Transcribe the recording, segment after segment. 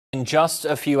In just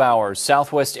a few hours,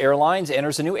 Southwest Airlines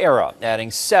enters a new era,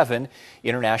 adding 7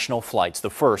 international flights, the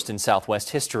first in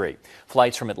Southwest history.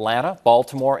 Flights from Atlanta,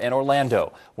 Baltimore, and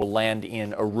Orlando will land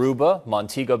in Aruba,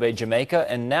 Montego Bay, Jamaica,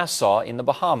 and Nassau in the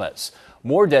Bahamas.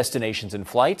 More destinations and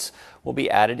flights will be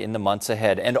added in the months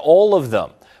ahead, and all of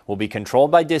them will be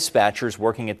controlled by dispatchers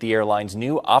working at the airline's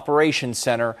new operations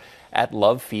center at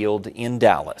Love Field in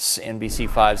Dallas.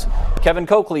 NBC5's Kevin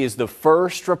Coakley is the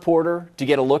first reporter to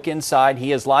get a look inside.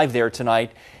 He is live there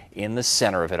tonight in the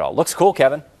center of it all. Looks cool,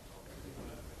 Kevin.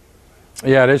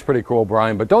 Yeah, it is pretty cool,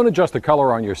 Brian, but don't adjust the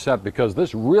color on your set because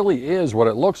this really is what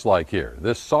it looks like here.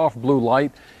 This soft blue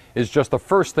light is just the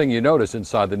first thing you notice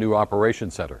inside the new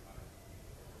operations center.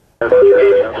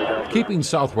 Keeping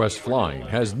Southwest flying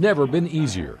has never been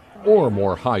easier or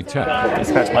more high-tech.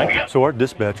 Dispatch Mike. So our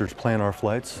dispatchers plan our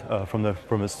flights from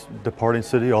its departing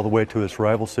city all the way to its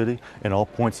arrival city and all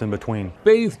points in between.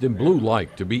 Bathed in blue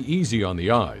light to be easy on the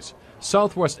eyes,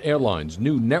 Southwest Airlines'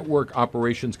 new Network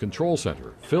Operations Control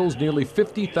Center fills nearly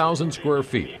 50,000 square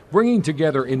feet, bringing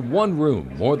together in one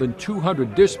room more than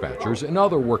 200 dispatchers and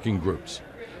other working groups.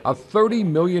 A $30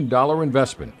 million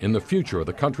investment in the future of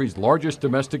the country's largest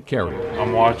domestic carrier.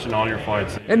 I'm watching all your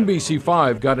flights.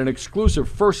 NBC5 got an exclusive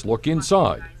first look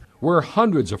inside, where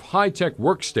hundreds of high-tech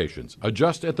workstations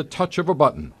adjust at the touch of a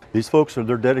button. These folks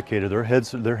they're dedicated. Their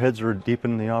heads are deep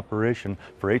in the operation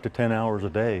for 8 to 10 hours a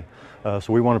day.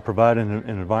 So we want to provide an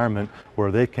environment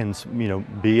where they can,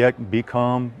 be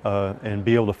calm and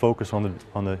be able to focus on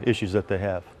the issues that they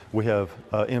have. We have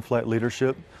in-flight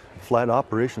leadership, flight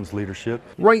operations leadership.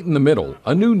 Right in the middle,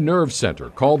 a new nerve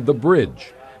center called The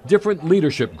Bridge. Different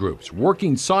leadership groups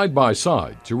working side by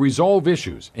side to resolve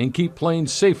issues and keep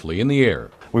planes safely in the air.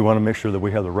 We want to make sure that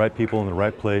we have the right people in the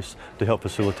right place to help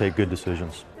facilitate good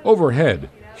decisions.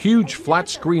 Overhead, huge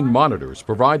flat-screen monitors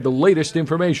provide the latest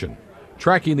information,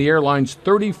 tracking the airline's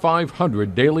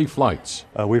 3,500 daily flights.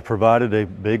 We've provided a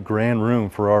big grand room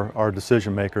for our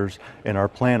decision makers and our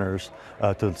planners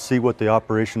to see what the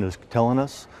operation is telling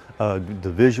us,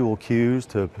 the visual cues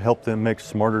to help them make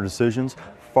smarter decisions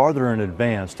farther in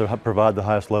advance to provide the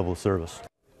highest level of service.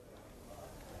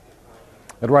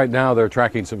 And right now they're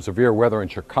tracking some severe weather in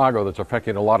Chicago that's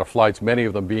affecting a lot of flights, many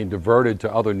of them being diverted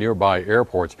to other nearby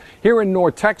airports. Here in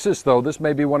North Texas, though, this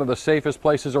may be one of the safest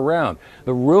places around.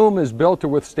 The room is built to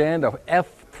withstand a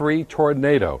F3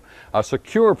 tornado, a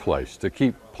secure place to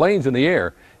keep planes in the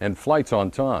air and flights on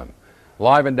time.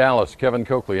 Live in Dallas, Kevin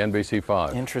Coakley,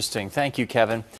 NBC5. Interesting. Thank you, Kevin.